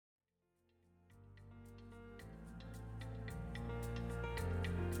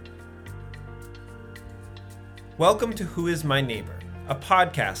Welcome to Who is My Neighbor, a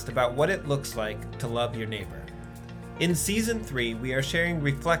podcast about what it looks like to love your neighbor. In Season 3, we are sharing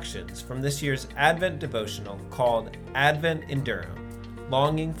reflections from this year's Advent devotional called Advent in Durham,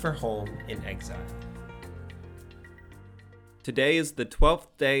 Longing for Home in Exile. Today is the 12th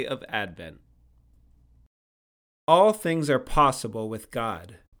day of Advent. All Things Are Possible with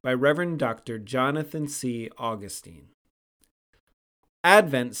God by Reverend Dr. Jonathan C. Augustine.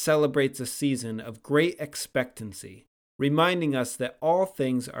 Advent celebrates a season of great expectancy, reminding us that all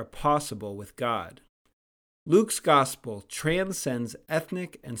things are possible with God. Luke's gospel transcends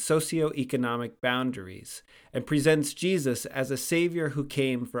ethnic and socioeconomic boundaries and presents Jesus as a Savior who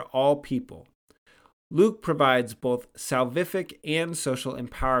came for all people. Luke provides both salvific and social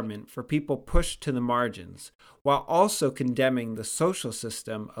empowerment for people pushed to the margins, while also condemning the social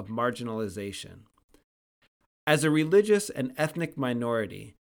system of marginalization. As a religious and ethnic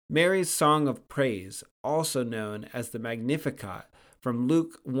minority, Mary's Song of Praise, also known as the Magnificat from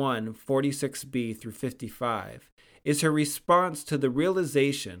Luke 1, 46b through 55, is her response to the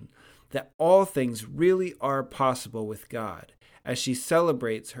realization that all things really are possible with God, as she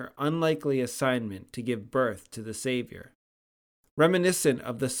celebrates her unlikely assignment to give birth to the Savior. Reminiscent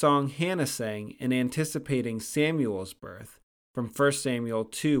of the song Hannah sang in anticipating Samuel's birth, from 1 Samuel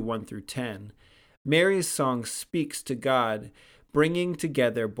 2, 1 through 10, Mary's song speaks to God, bringing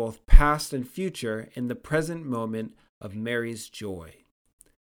together both past and future in the present moment of Mary's joy.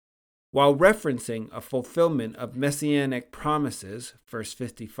 While referencing a fulfillment of messianic promises, verse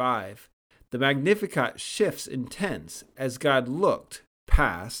 55, the Magnificat shifts in tense as God looked,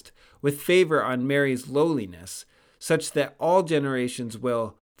 past, with favor on Mary's lowliness, such that all generations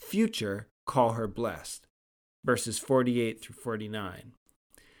will, future, call her blessed, verses 48 through 49.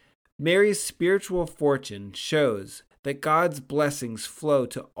 Mary's spiritual fortune shows that God's blessings flow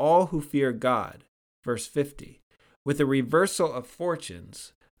to all who fear God, verse 50, with a reversal of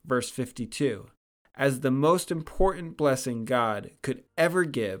fortunes, verse 52, as the most important blessing God could ever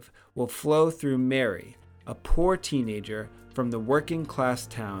give will flow through Mary, a poor teenager from the working-class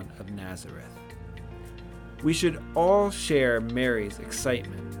town of Nazareth. We should all share Mary's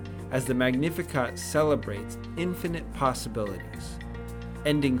excitement as the Magnificat celebrates infinite possibilities.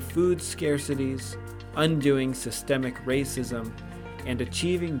 Ending food scarcities, undoing systemic racism, and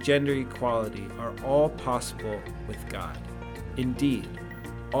achieving gender equality are all possible with God. Indeed,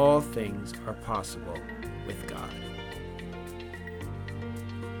 all things are possible with God.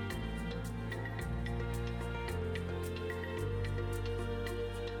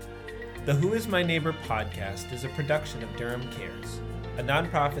 The Who is My Neighbor podcast is a production of Durham Cares, a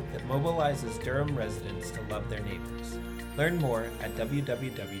nonprofit that mobilizes Durham residents to love their neighbors. Learn more at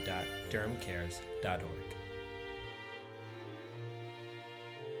www.durhamcares.org.